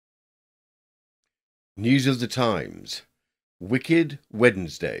News of the Times, Wicked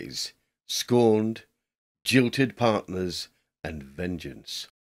Wednesdays, Scorned, Jilted Partners, and Vengeance.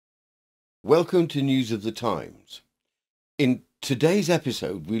 Welcome to News of the Times. In today's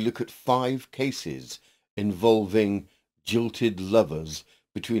episode, we look at 5 cases involving jilted lovers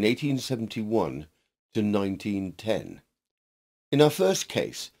between 1871 to 1910. In our first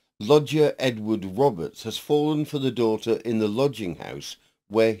case, lodger Edward Roberts has fallen for the daughter in the lodging house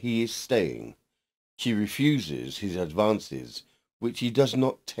where he is staying. She refuses his advances, which he does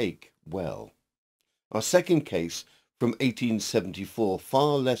not take well. Our second case, from 1874,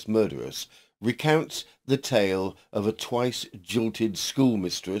 far less murderous, recounts the tale of a twice jilted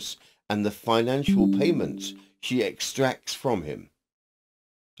schoolmistress and the financial payments she extracts from him.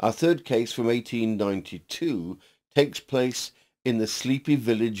 Our third case, from 1892, takes place in the sleepy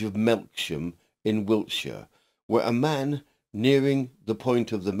village of Melksham in Wiltshire, where a man nearing the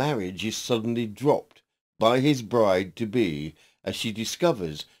point of the marriage is suddenly dropped by his bride-to-be as she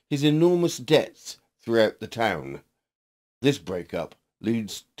discovers his enormous debts throughout the town. This breakup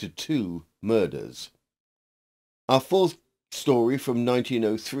leads to 2 murders. Our fourth story, from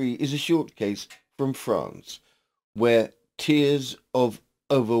 1903, is a short case from France, where tears of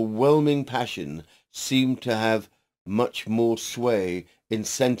overwhelming passion seem to have much more sway in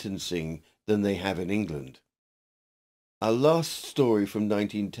sentencing than they have in England. Our last story, from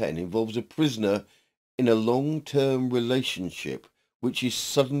 1910, involves a prisoner in a long-term relationship which is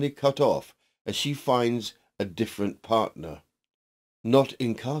suddenly cut off as she finds a different partner, not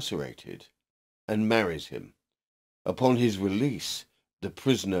incarcerated, and marries him. Upon his release, the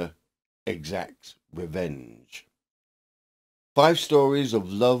prisoner exacts revenge. 5 stories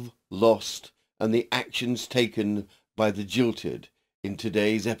of love lost and the actions taken by the jilted in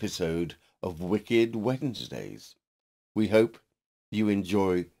today's episode of Wicked Wednesdays. We hope you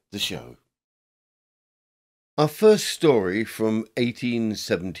enjoy the show. Our first story, from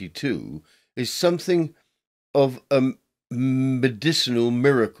 1872, is something of a medicinal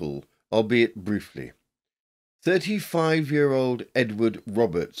miracle, albeit briefly. 35-year-old Edward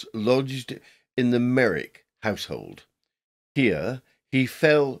Roberts lodged in the Merrick household. Here he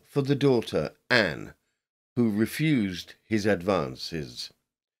fell for the daughter, Anne, who refused his advances.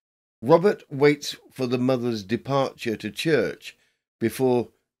 Robert waits for the mother's departure to church before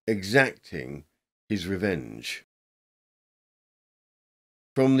exacting his revenge.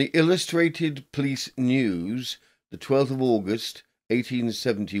 From the Illustrated Police News, the 12th of August,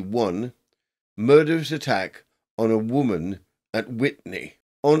 1871, murderous attack on a woman at Witney.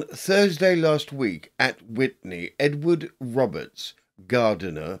 On Thursday last week at Witney, Edward Roberts,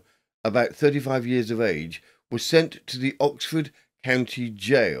 gardener, about 35 years of age, was sent to the Oxford County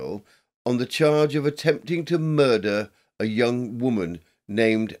Jail on the charge of attempting to murder a young woman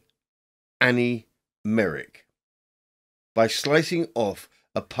named Annie Merrick by slicing off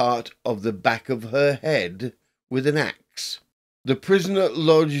a part of the back of her head with an axe. The prisoner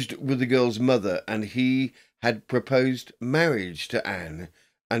lodged with the girl's mother, and he had proposed marriage to Anne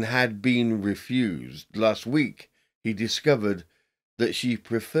and had been refused. Last week he discovered that she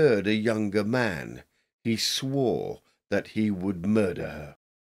preferred a younger man. He swore that he would murder her.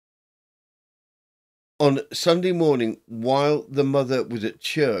 On Sunday morning, while the mother was at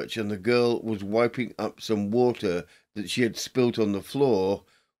church and the girl was wiping up some water that she had spilt on the floor,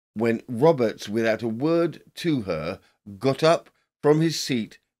 when Roberts, without a word to her, got up from his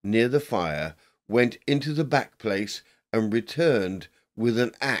seat near the fire, went into the back place, and returned with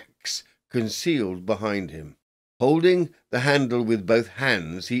an axe concealed behind him. Holding the handle with both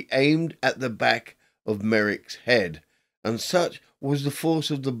hands, he aimed at the back of Merrick's head, and such was the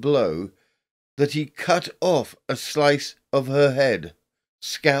force of the blow that he cut off a slice of her head,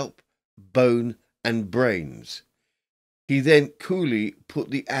 scalp, bone, and brains. He then coolly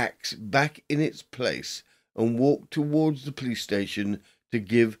put the axe back in its place and walked towards the police station to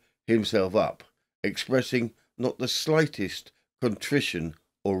give himself up, expressing not the slightest contrition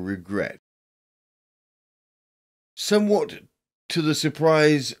or regret. Somewhat to the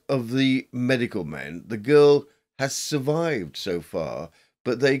surprise of the medical men, the girl has survived so far,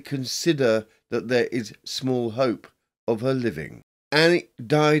 but they consider that there is small hope of her living. Annie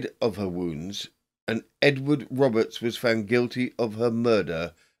died of her wounds, and Edward Roberts was found guilty of her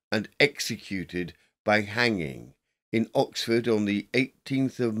murder and executed by hanging in Oxford on the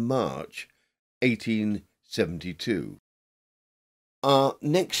 18th of March, 1872. Our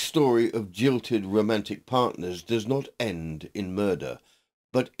next story of jilted romantic partners does not end in murder,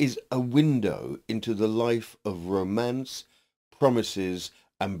 but is a window into the life of romance, promises,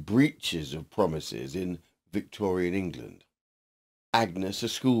 and breaches of promises in Victorian England. Agnes, a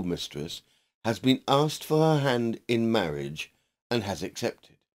schoolmistress, has been asked for her hand in marriage and has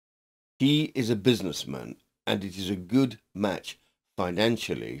accepted. He is a businessman, and it is a good match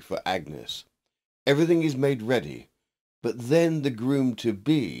financially for Agnes. Everything is made ready, but then the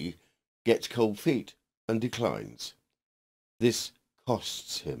groom-to-be gets cold feet and declines. This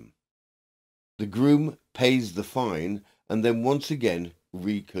costs him. The groom pays the fine and then once again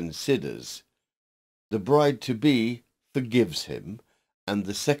reconsiders. The bride-to-be forgives him, and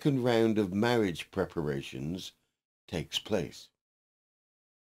the second round of marriage preparations takes place.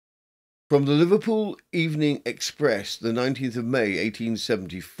 From the Liverpool Evening Express, the 19th of May,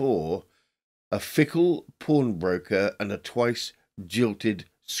 1874, a fickle pawnbroker and a twice jilted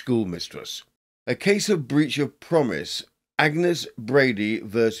schoolmistress. A case of breach of promise, Agnes Brady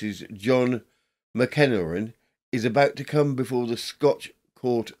versus John McEneran, is about to come before the Scotch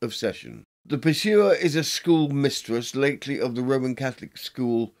Court of Session. The pursuer is a schoolmistress, lately of the Roman Catholic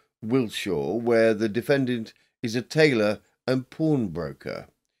school Wiltshire, where the defendant is a tailor and pawnbroker.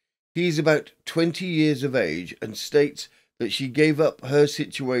 He is about 20 years of age and states that she gave up her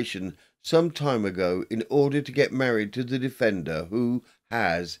situation some time ago in order to get married to the defender, who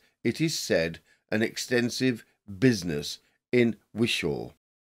has, it is said, an extensive business in Wiltshire.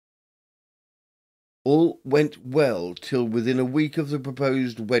 All went well till within a week of the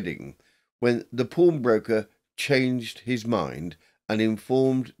proposed wedding, when the pawnbroker changed his mind and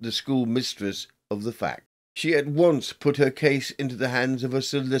informed the schoolmistress of the fact. She at once put her case into the hands of a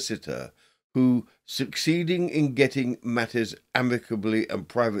solicitor, who, succeeding in getting matters amicably and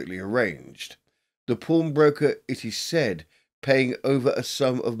privately arranged, the pawnbroker, it is said, paying over a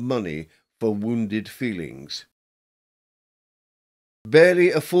sum of money for wounded feelings.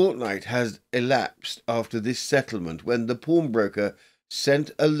 Barely a fortnight has elapsed after this settlement when the pawnbroker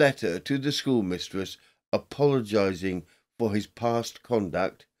sent a letter to the schoolmistress apologizing for his past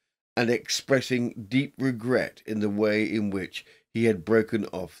conduct and expressing deep regret in the way in which he had broken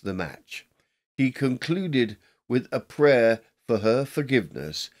off the match. He concluded with a prayer for her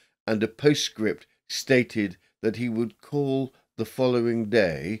forgiveness, and a postscript stated that he would call the following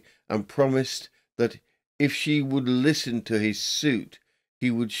day, and promised that if she would listen to his suit,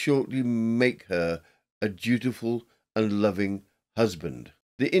 he would shortly make her a dutiful and loving husband.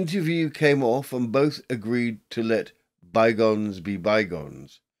 The interview came off, and both agreed to let bygones be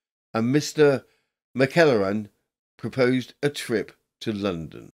bygones, and Mr. McElleran proposed a trip to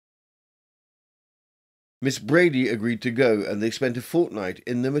London. Miss Brady agreed to go, and they spent a fortnight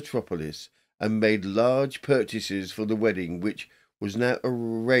in the metropolis and made large purchases for the wedding, which was now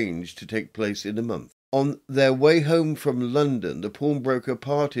arranged to take place in a month. On their way home from London, the pawnbroker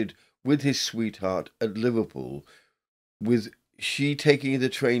parted with his sweetheart at Liverpool, with she taking the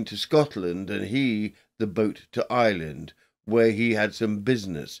train to Scotland and he the boat to Ireland, where he had some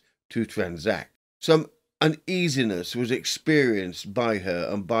business to transact. Some uneasiness was experienced by her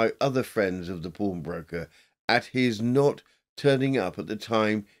and by other friends of the pawnbroker at his not turning up at the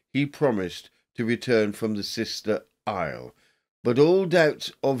time he promised to return from the sister isle, but all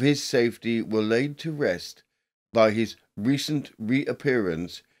doubts of his safety were laid to rest by his recent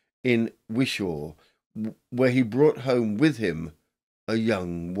reappearance in Wiltshire, where he brought home with him a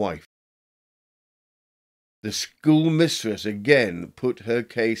young wife. The schoolmistress again put her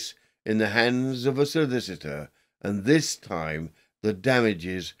case in the hands of a solicitor, and this time the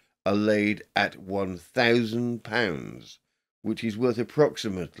damages are laid at £1,000, which is worth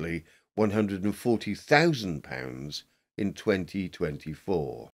approximately £140,000 in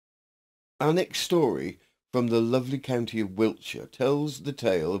 2024. Our next story, from the lovely county of Wiltshire, tells the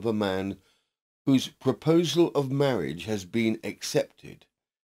tale of a man whose proposal of marriage has been accepted.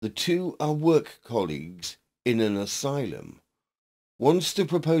 The two are work colleagues in an asylum. Once the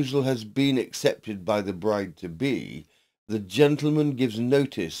proposal has been accepted by the bride-to-be, the gentleman gives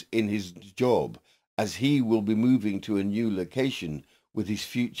notice in his job, as he will be moving to a new location with his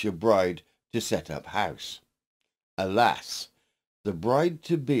future bride to set up house. Alas, the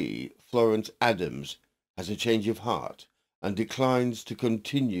bride-to-be, Florence Adams, has a change of heart and declines to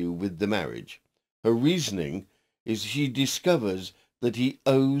continue with the marriage. Her reasoning is she discovers that he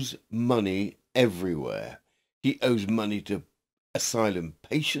owes money everywhere. He owes money to asylum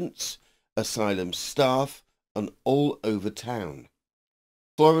patients, asylum staff, and all over town.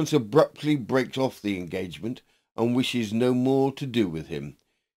 Florence abruptly breaks off the engagement and wishes no more to do with him.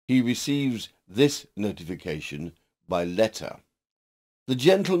 He receives this notification by letter. The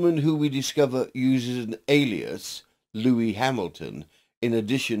gentleman, who we discover uses an alias, Louis Hamilton, in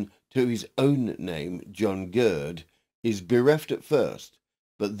addition to his own name, John Gurd, is bereft at first,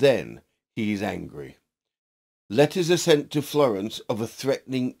 but then he is angry. Letters are sent to Florence of a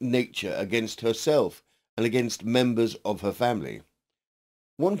threatening nature against herself and against members of her family.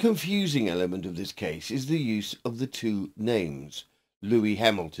 One confusing element of this case is the use of the two names, Louis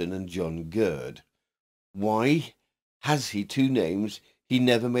Hamilton and John Gurd. Why has he two names he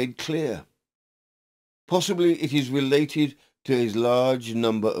never made clear? Possibly it is related to his large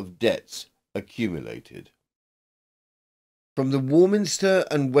number of debts accumulated. From the Warminster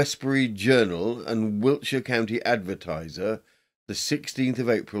and Westbury Journal and Wiltshire County Advertiser, the 16th of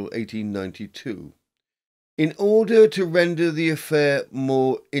April 1892. In order to render the affair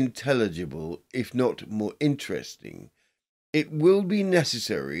more intelligible, if not more interesting, it will be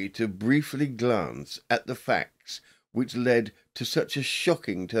necessary to briefly glance at the facts which led to such a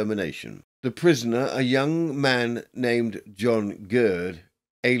shocking termination. The prisoner, a young man named John Gurd,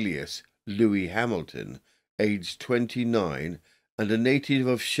 alias Louis Hamilton, aged 29, and a native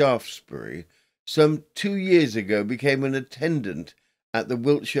of Shaftesbury, some 2 years ago became an attendant at the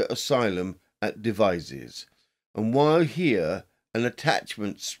Wiltshire Asylum at Devizes, and while here an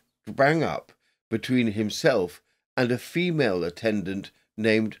attachment sprang up between himself and a female attendant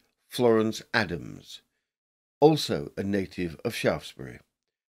named Florence Adams, also a native of Shaftesbury.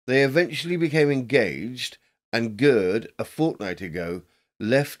 They eventually became engaged, and Gurd, a fortnight ago,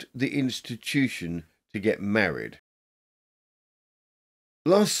 left the institution to get married.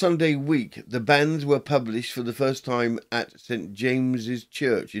 Last Sunday week, the banns were published for the first time at St. James's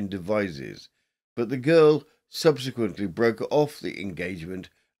Church in Devizes, but the girl subsequently broke off the engagement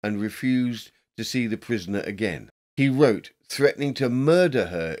and refused to see the prisoner again. He wrote, threatening to murder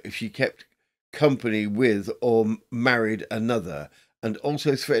her if she kept company with or married another, and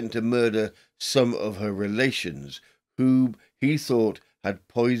also threatened to murder some of her relations, whom he thought had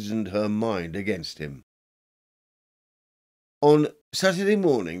poisoned her mind against him. On Saturday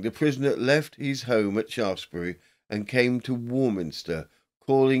morning, the prisoner left his home at Shaftesbury and came to Warminster,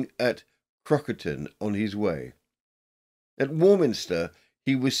 calling at Crockerton on his way. At Warminster,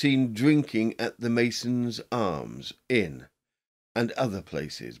 he was seen drinking at the Mason's Arms Inn and other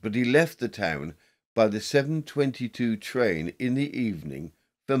places, but he left the town by the 7:22 train in the evening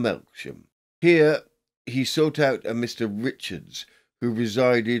for Melksham. Here he sought out a Mr. Richards, who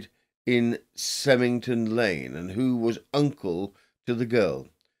resided in Semington Lane and who was uncle to the girl.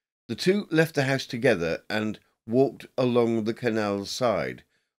 The two left the house together and walked along the canal side.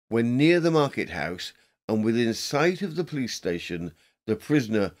 When near the market house and within sight of the police station, the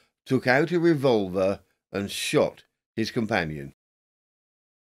prisoner took out a revolver and shot his companion.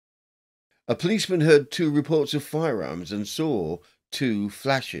 A policeman heard 2 reports of firearms and saw 2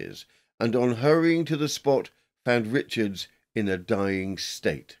 flashes, and on hurrying to the spot found Richards in a dying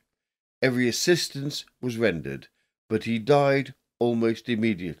state. Every assistance was rendered, but he died almost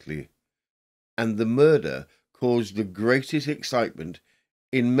immediately, and the murder caused the greatest excitement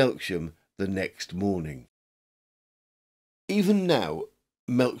in Melksham the next morning. Even now,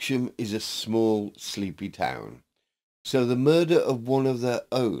 Melksham is a small, sleepy town, so the murder of one of their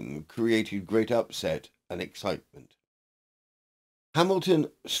own created great upset and excitement.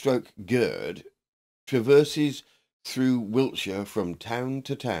 Hamilton/Gurd traverses through Wiltshire from town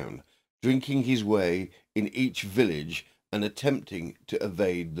to town, drinking his way in each village and attempting to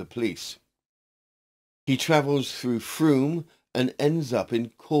evade the police. He travels through Frome and ends up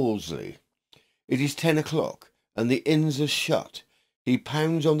in Causley. It is 10 o'clock and the inns are shut. He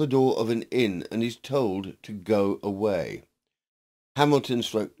pounds on the door of an inn and is told to go away.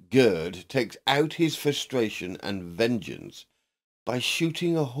 Hamilton/Gurd takes out his frustration and vengeance by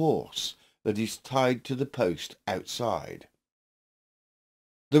shooting a horse that is tied to the post outside.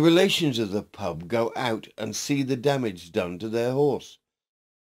 The relations of the pub go out and see the damage done to their horse.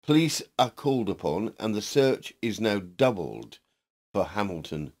 Police are called upon and the search is now doubled for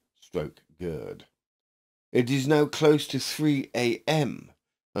Hamilton/Gurd. It is now close to 3 a.m.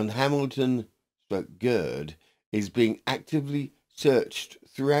 and Hamilton/Gurd is being actively searched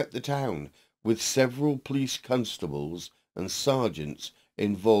throughout the town, with several police constables and sergeants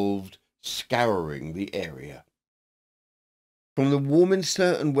involved scouring the area. From the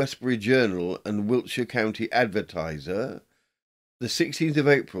Warminster and Westbury Journal and Wiltshire County Advertiser, the 16th of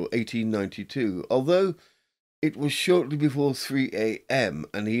April 1892, although it was shortly before 3 a.m.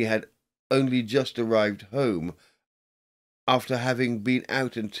 and he had only just arrived home after having been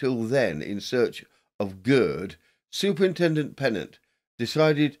out until then in search of Gurd, Superintendent Pennant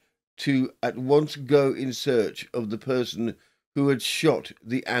decided to at once go in search of the person who had shot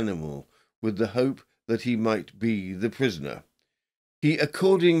the animal, with the hope that he might be the prisoner. He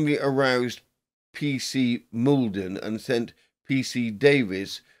accordingly aroused P.C. Moulden and sent P.C.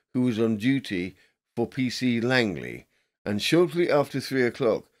 Davis, who was on duty for P.C. Langley, and shortly after 3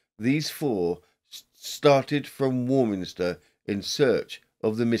 o'clock, these four started from Warminster in search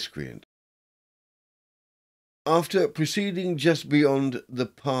of the miscreant. After proceeding just beyond the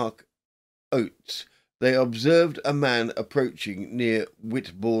Park Oats, they observed a man approaching near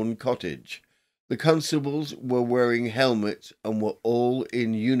Whitbourne Cottage. The constables were wearing helmets and were all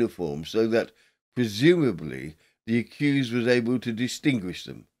in uniform, so that presumably the accused was able to distinguish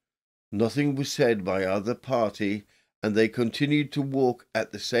them. Nothing was said by either party, and they continued to walk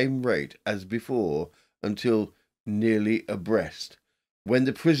at the same rate as before until nearly abreast, when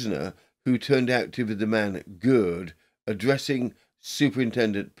the prisoner, who turned out to be the man Gurd, addressing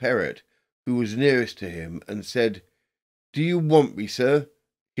Superintendent Perrott, who was nearest to him, and said, "Do you want me, sir?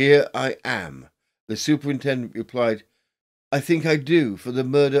 Here I am." The superintendent replied, "I think I do, for the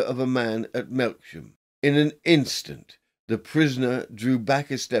murder of a man at Melksham." In an instant, the prisoner drew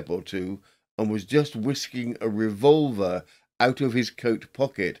back a step or two, and was just whisking a revolver out of his coat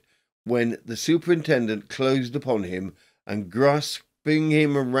pocket, when the superintendent closed upon him, and grasping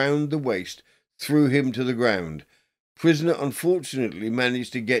him around the waist, threw him to the ground. Prisoner unfortunately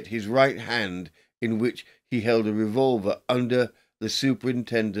managed to get his right hand, in which he held a revolver, under the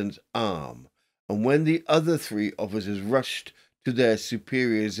superintendent's arm, and when the other three officers rushed to their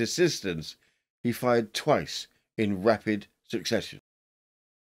superior's assistance, he fired twice in rapid succession.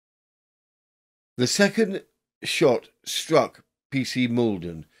 The second shot struck P.C.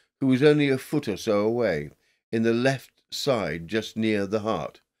 Malden, who was only a foot or so away, in the left side just near the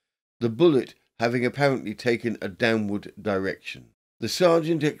heart, the bullet having apparently taken a downward direction. The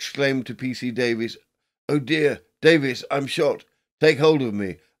sergeant exclaimed to P.C. Davis, "Oh dear, Davis, I'm shot. Take hold of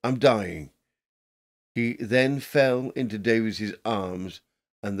me. I'm dying." He then fell into Davis's arms,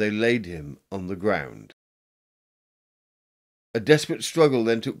 and they laid him on the ground. A desperate struggle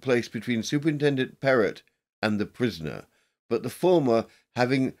then took place between Superintendent Perrott and the prisoner, but the former,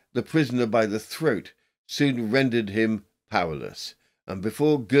 having the prisoner by the throat, soon rendered him powerless, and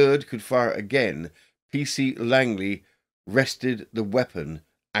before Gurd could fire again, P.C. Langley wrested the weapon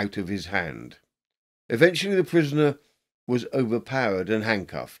out of his hand. Eventually the prisoner was overpowered and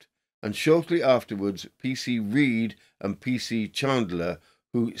handcuffed, and shortly afterwards P.C. Reed and P.C. Chandler,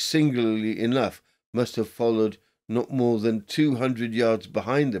 who singularly enough must have followed not more than 200 yards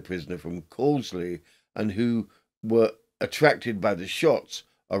behind the prisoner from Causley, and who were attracted by the shots,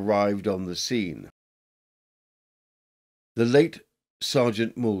 arrived on the scene. The late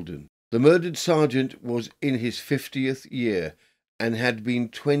Sergeant Malden. The murdered sergeant was in his 50th year, and had been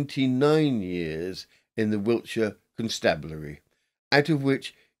 29 years in the Wiltshire Constabulary, out of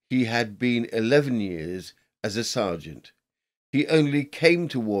which he had been 11 years as a sergeant. He only came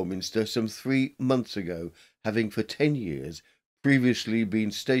to Warminster some 3 months ago, having for 10 years previously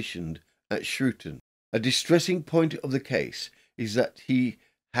been stationed at Shrewton. A distressing point of the case is that he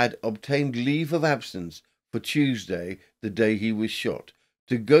had obtained leave of absence for Tuesday, the day he was shot,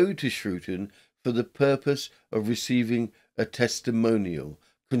 to go to Shrewton for the purpose of receiving a testimonial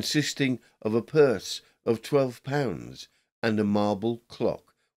consisting of a purse of £12 and a marble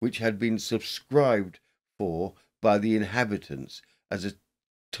clock, which had been subscribed for by the inhabitants as a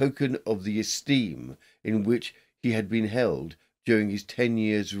token of the esteem in which he had been held during his 10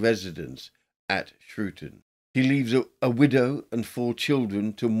 years' residence at Shrewton. He leaves a widow and 4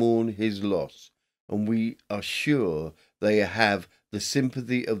 children to mourn his loss, and we are sure they have the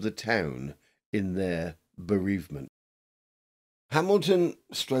sympathy of the town in their bereavement.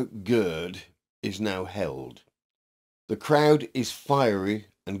 Hamilton/Gurd is now held. The crowd is fiery,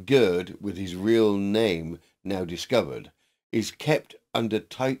 and Gurd, with his real name now discovered, is kept under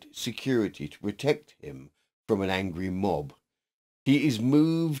tight security to protect him from an angry mob. He is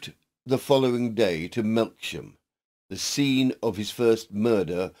moved the following day to Melksham, the scene of his first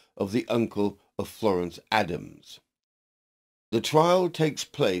murder of the uncle of Florence Adams. The trial takes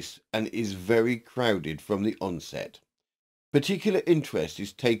place and is very crowded from the onset. Particular interest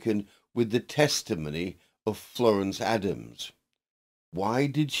is taken with the testimony of Florence Adams. Why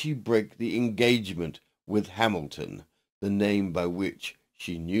did she break the engagement with Hamilton, the name by which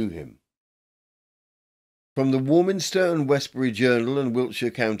she knew him? From the Warminster and Westbury Journal and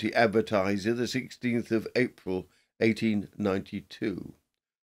Wiltshire County Advertiser, the 16th of April, 1892.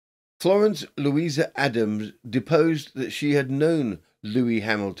 Florence Louisa Adams deposed that she had known Louis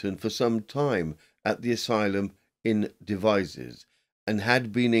Hamilton for some time at the asylum in Devizes, and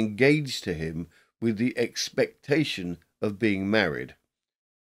had been engaged to him with the expectation of being married.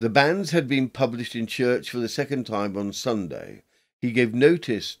 The banns had been published in church for the second time on Sunday. He gave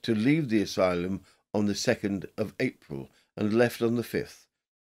notice to leave the asylum on the 2nd of April, and left on the 5th.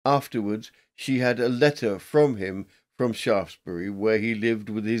 Afterwards, she had a letter from him from Shaftesbury, where he lived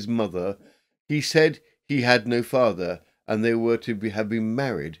with his mother. He said he had no father, and they were to have been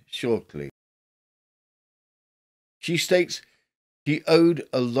married shortly. She states he owed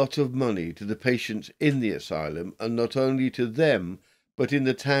a lot of money to the patients in the asylum, and not only to them, but in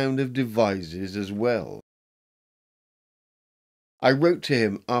the town of Devizes as well. I wrote to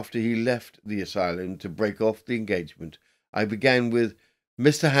him after he left the asylum to break off the engagement. I began with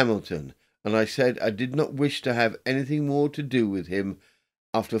Mr. Hamilton, and I said I did not wish to have anything more to do with him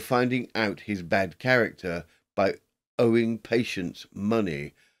after finding out his bad character by owing patients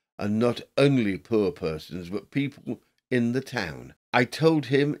money, and not only poor persons, but people in the town. I told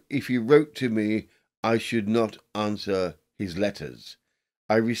him if he wrote to me, I should not answer his letters.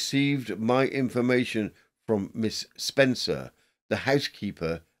 I received my information from Miss Spencer, the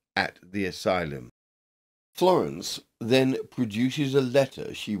housekeeper at the asylum. Florence then produces a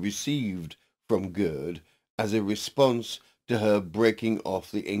letter she received from Gurd as a response to her breaking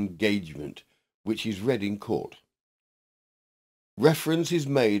off the engagement, which is read in court. Reference is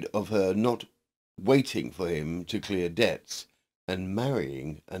made of her not waiting for him to clear debts and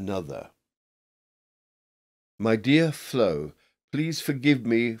marrying another. My dear Flo, please forgive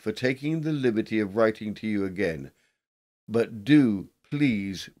me for taking the liberty of writing to you again, but do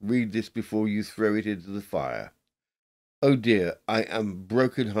please read this before you throw it into the fire. Oh dear, I am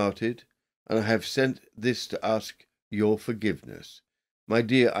broken-hearted, and I have sent this to ask your forgiveness. My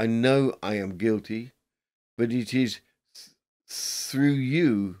dear, I know I am guilty, but it is through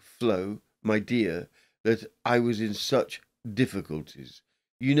you, Flo, my dear, that I was in such difficulties.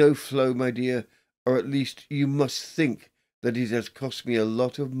 You know, Flo, my dear, or at least you must think that it has cost me a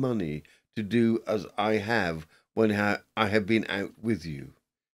lot of money to do as I have when I have been out with you.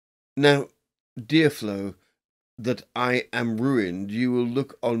 Now, dear Flo, that I am ruined, you will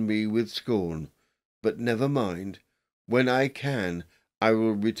look on me with scorn, but never mind. When I can, I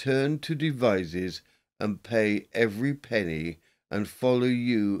will return to Devizes and pay every penny and follow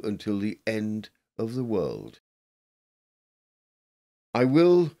you until the end of the world. I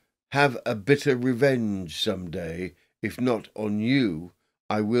will have a bitter revenge some day, if not on you,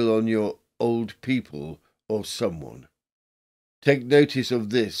 I will on your old people or someone. Take notice of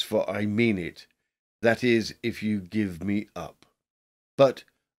this, for I mean it. That is, if you give me up. But,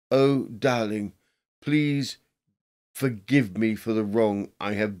 oh, darling, please forgive me for the wrong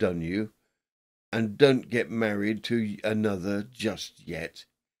I have done you, and don't get married to another just yet.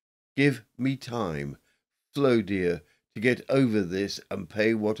 Give me time, Flo dear, to get over this and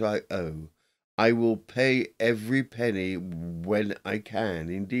pay what I owe. I will pay every penny when I can.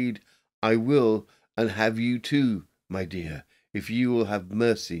 Indeed, I will, and have you too, my dear, if you will have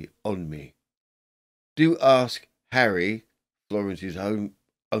mercy on me. Do ask Harry, Florence's own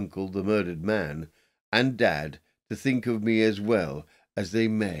uncle, the murdered man, and Dad to think of me as well as they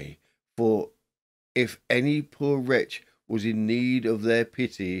may, for if any poor wretch was in need of their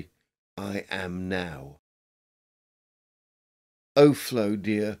pity, I am now. Oh, Flo,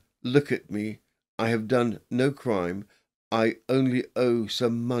 dear, look at me. I have done no crime. I only owe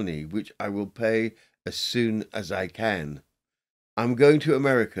some money, which I will pay as soon as I can. I'm going to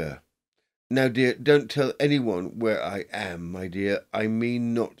America. Now, dear, don't tell anyone where I am, my dear. I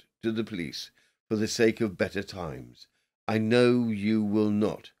mean not to the police, for the sake of better times. I know you will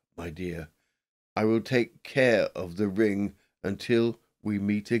not, my dear. I will take care of the ring until we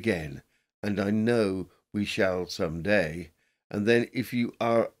meet again, and I know we shall some day. And then if you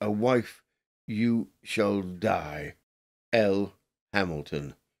are a wife, you shall die. L.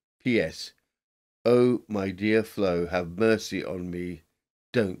 Hamilton. P.S. Oh, my dear Flo, have mercy on me.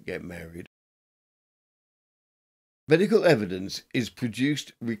 Don't get married. Medical evidence is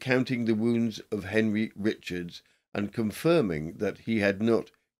produced recounting the wounds of Henry Richards and confirming that he had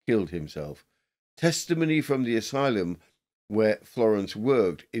not killed himself. Testimony from the asylum where Florence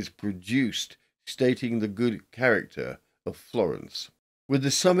worked is produced stating the good character of Florence. With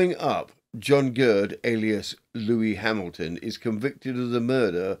the summing up, John Gurd, alias Louis Hamilton, is convicted of the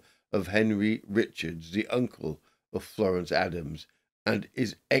murder of Henry Richards, the uncle of Florence Adams, and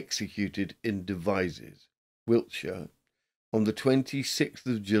is executed in Devizes, Wiltshire, on the 26th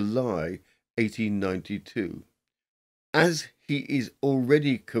of July, 1892. As he is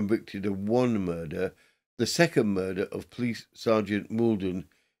already convicted of one murder, the second murder of Police Sergeant Moulden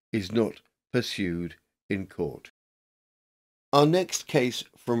is not pursued in court. Our next case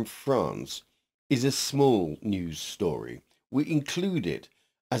from France is a small news story. We include it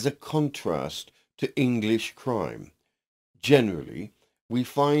as a contrast to English crime. Generally, we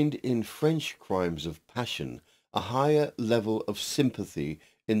find in French crimes of passion a higher level of sympathy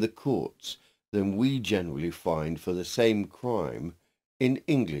in the courts than we generally find for the same crime in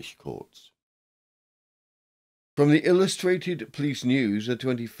English courts. From the Illustrated Police News, the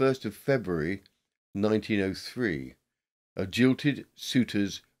 21st of February, 1903, a jilted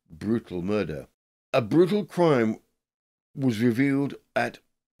suitor's brutal murder. A brutal crime was revealed at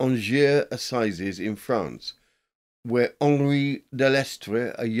Angers Assizes in France, where Henri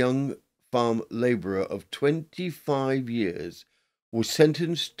Delestre, a young farm labourer of 25 years, was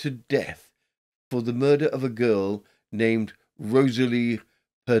sentenced to death for the murder of a girl named Rosalie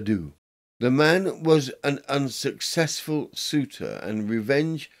Perdue. The man was an unsuccessful suitor, and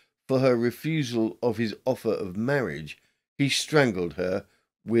revenge for her refusal of his offer of marriage, he strangled her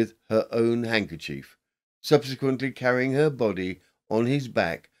with her own handkerchief, subsequently carrying her body on his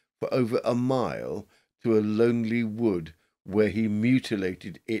back for over a mile to a lonely wood, where he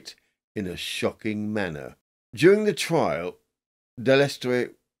mutilated it in a shocking manner. During the trial,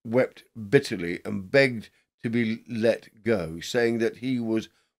 Delestre wept bitterly and begged to be let go, saying that he was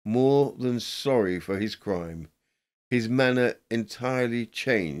more than sorry for his crime. His manner entirely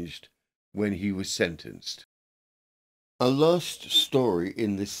changed when he was sentenced. Our last story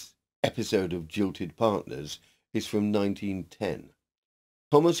in this episode of Jilted Partners is from 1910.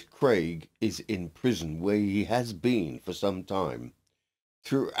 Thomas Craig is in prison, where he has been for some time.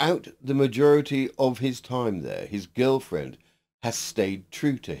 Throughout the majority of his time there, his girlfriend has stayed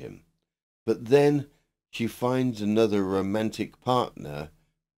true to him. But then she finds another romantic partner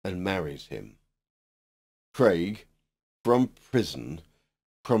and marries him. Craig, from prison,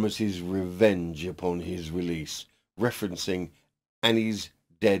 promises revenge upon his release, referencing Annie's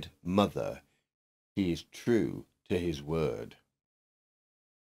dead mother. He is true to his word.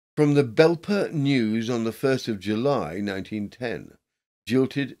 From the Belper News on the 1st of July, 1910,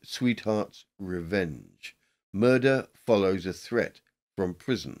 Jilted Sweetheart's Revenge. Murder follows a threat from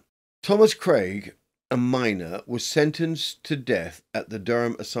prison. Thomas Craig, a minor, was sentenced to death at the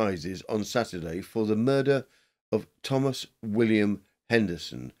Durham Assizes on Saturday for the murder of Thomas William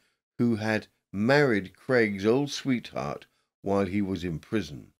Henderson, who had married Craig's old sweetheart while he was in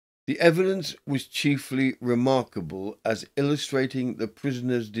prison. The evidence was chiefly remarkable as illustrating the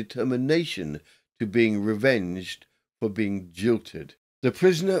prisoner's determination to being revenged for being jilted. The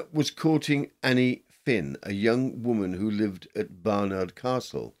prisoner was courting Annie Finn, a young woman who lived at Barnard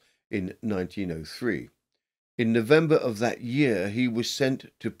Castle in 1903. In November of that year, he was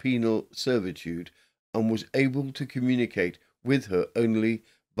sent to penal servitude and was able to communicate with her only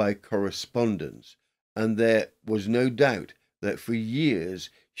by correspondence, and there was no doubt that for years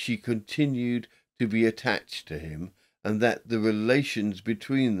she continued to be attached to him, and that the relations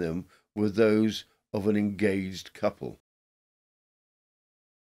between them were those of an engaged couple.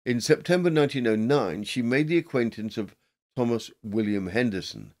 In September 1909, she made the acquaintance of Thomas William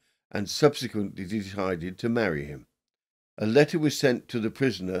Henderson and subsequently decided to marry him. A letter was sent to the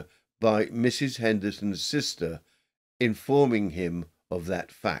prisoner by Mrs. Henderson's sister, informing him of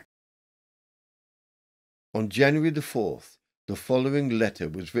that fact. On January the 4th, the following letter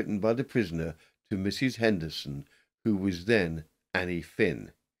was written by the prisoner to Mrs. Henderson, who was then Annie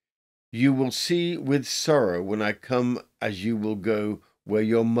Finn. "You will see with sorrow when I come, as you will go where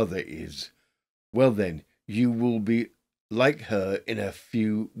your mother is. Well then, you will be like her in a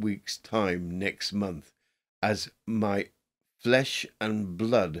few weeks' time next month, as my flesh and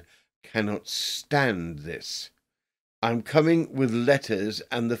blood cannot stand this. I'm coming with letters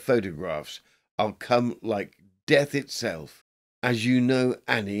and the photographs. I'll come like death itself. As you know,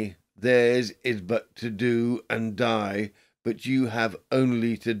 Annie, theirs is but to do and die, but you have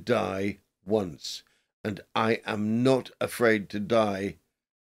only to die once, and I am not afraid to die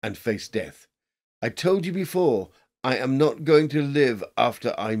and face death. I told you before, I am not going to live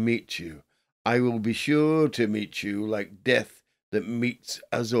after I meet you. I will be sure to meet you like death that meets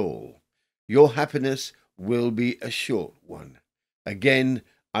us all. Your happiness will be a short one. Again,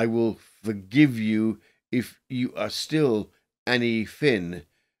 I will forgive you if you are still Annie Finn,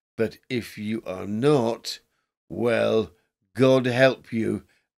 but if you are not, well, God help you,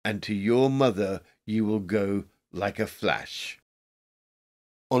 and to your mother you will go like a flash."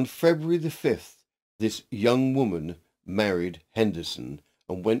 On February the 5th, this young woman married Henderson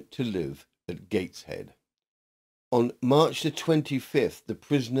and went to live at Gateshead. On March the 25th, the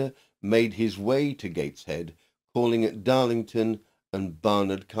prisoner made his way to Gateshead, calling at Darlington and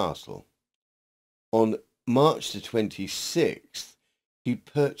Barnard Castle. On March the 26th, he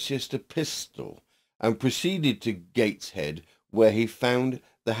purchased a pistol and proceeded to Gateshead, where he found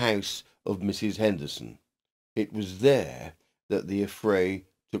the house of Mrs. Henderson. It was there that the affray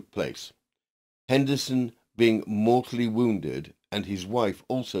took place. Henderson, being mortally wounded and his wife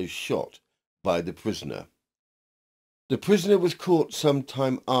also shot by the prisoner. The prisoner was caught some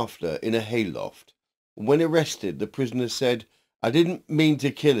time after in a hayloft. When arrested, the prisoner said, "I didn't mean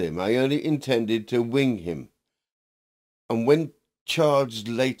to kill him, I only intended to wing him." And when charged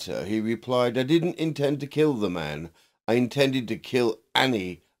later, he replied, "I didn't intend to kill the man, I intended to kill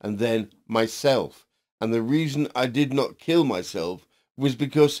Annie and then myself. And the reason I did not kill myself was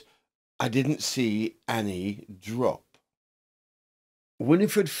because I didn't see Annie drop."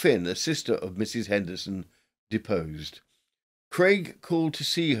 Winifred Finn, a sister of Mrs. Henderson, deposed. Craig called to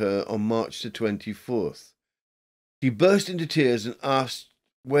see her on March the 24th. He burst into tears and asked,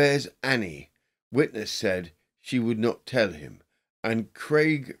 "Where's Annie?" Witness said she would not tell him, and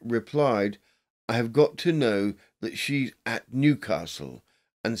Craig replied, "I have got to know that she's at Newcastle,"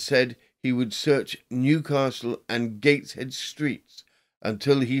 and said he would search Newcastle and Gateshead streets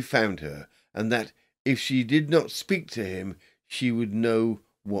until he found her, and that if she did not speak to him, she would know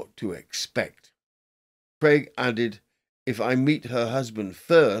what to expect. Craig added, "If I meet her husband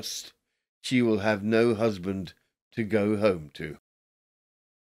first, she will have no husband to go home to."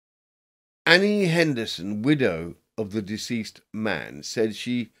 Annie Henderson, widow of the deceased man, said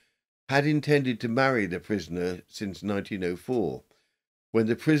she had intended to marry the prisoner since 1904, when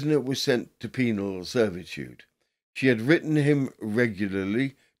the prisoner was sent to penal servitude. She had written him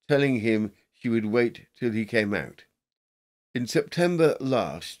regularly, telling him she would wait till he came out. In September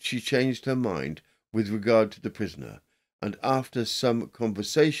last, she changed her mind with regard to the prisoner, and after some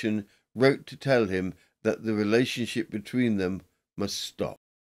conversation wrote to tell him that the relationship between them must stop.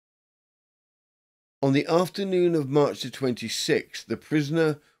 On the afternoon of March the 26th, the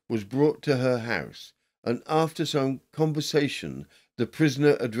prisoner was brought to her house, and after some conversation, the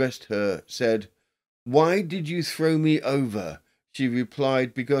prisoner addressed her, said, "Why did you throw me over?" She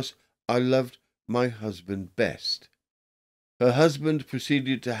replied, "Because I loved my husband best." Her husband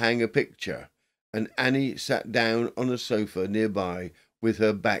proceeded to hang a picture, and Annie sat down on a sofa nearby with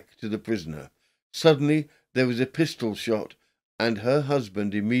her back to the prisoner. Suddenly there was a pistol shot, and her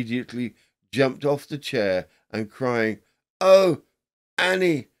husband immediately jumped off the chair and, crying, "Oh,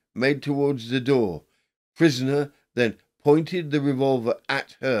 Annie," made towards the door. Prisoner then pointed the revolver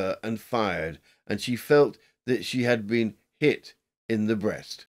at her and fired, and she felt that she had been hit in the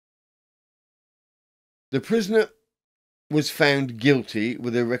breast. The prisoner was found guilty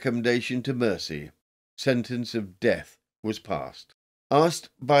with a recommendation to mercy. Sentence of death was passed. Asked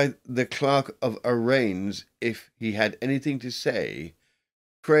by the clerk of arraigns if he had anything to say,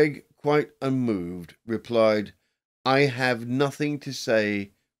 Craig, quite unmoved, replied, "I have nothing to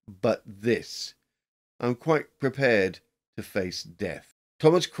say but this. I'm quite prepared to face death."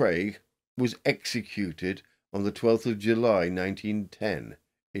 Thomas Craig was executed on the 12th of July 1910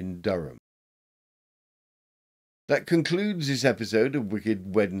 in Durham. That concludes this episode of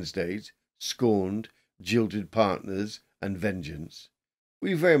Wicked Wednesdays, Scorned, Jilted Partners and Vengeance.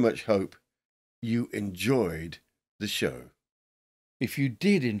 We very much hope you enjoyed the show. If you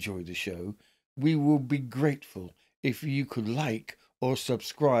did enjoy the show, we will be grateful if you could like or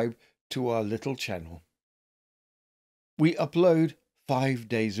subscribe to our little channel. We upload 5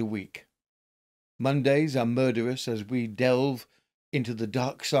 days a week. Mondays are murderous as we delve into the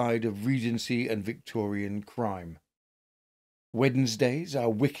dark side of Regency and Victorian crime. Wednesdays are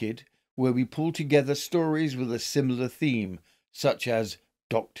wicked, where we pull together stories with a similar theme, such as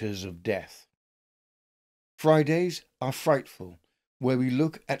Doctors of Death. Fridays are frightful, where we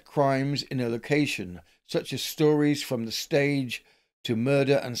look at crimes in a location, such as stories from the stage to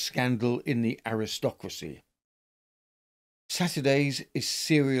murder and scandal in the aristocracy. Saturdays is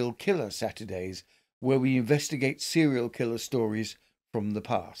Serial Killer Saturdays, where we investigate serial killer stories from the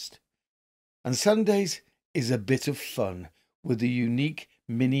past. And Sundays is a bit of fun with a unique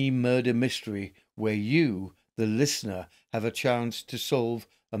mini murder mystery where you, the listener, have a chance to solve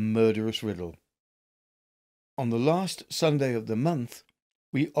a murderous riddle. On the last Sunday of the month,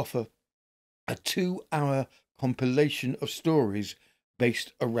 we offer a 2-hour compilation of stories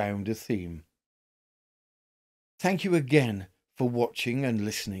based around a theme. Thank you again for watching and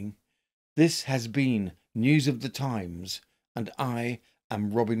listening. This has been News of the Times, and I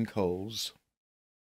am Robin Coles.